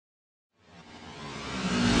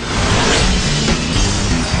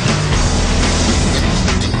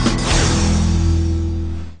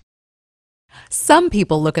Some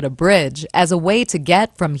people look at a bridge as a way to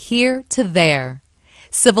get from here to there.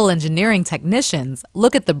 Civil engineering technicians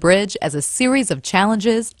look at the bridge as a series of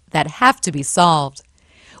challenges that have to be solved.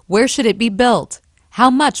 Where should it be built? How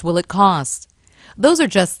much will it cost? Those are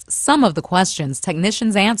just some of the questions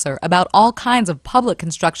technicians answer about all kinds of public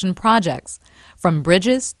construction projects, from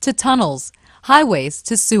bridges to tunnels, highways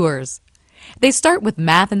to sewers. They start with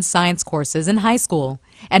math and science courses in high school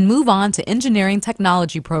and move on to engineering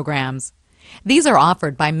technology programs. These are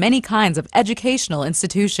offered by many kinds of educational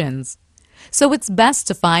institutions. So it's best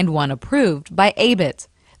to find one approved by ABIT,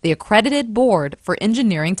 the Accredited Board for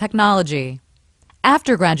Engineering Technology.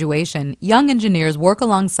 After graduation, young engineers work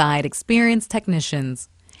alongside experienced technicians.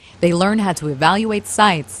 They learn how to evaluate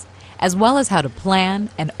sites, as well as how to plan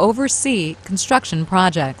and oversee construction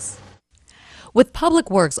projects. With public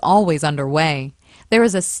works always underway, there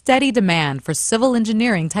is a steady demand for civil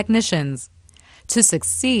engineering technicians. To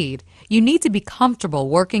succeed, you need to be comfortable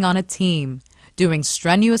working on a team, doing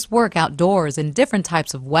strenuous work outdoors in different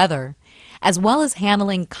types of weather, as well as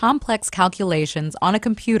handling complex calculations on a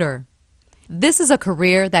computer. This is a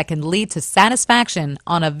career that can lead to satisfaction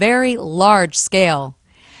on a very large scale.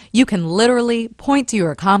 You can literally point to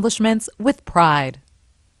your accomplishments with pride.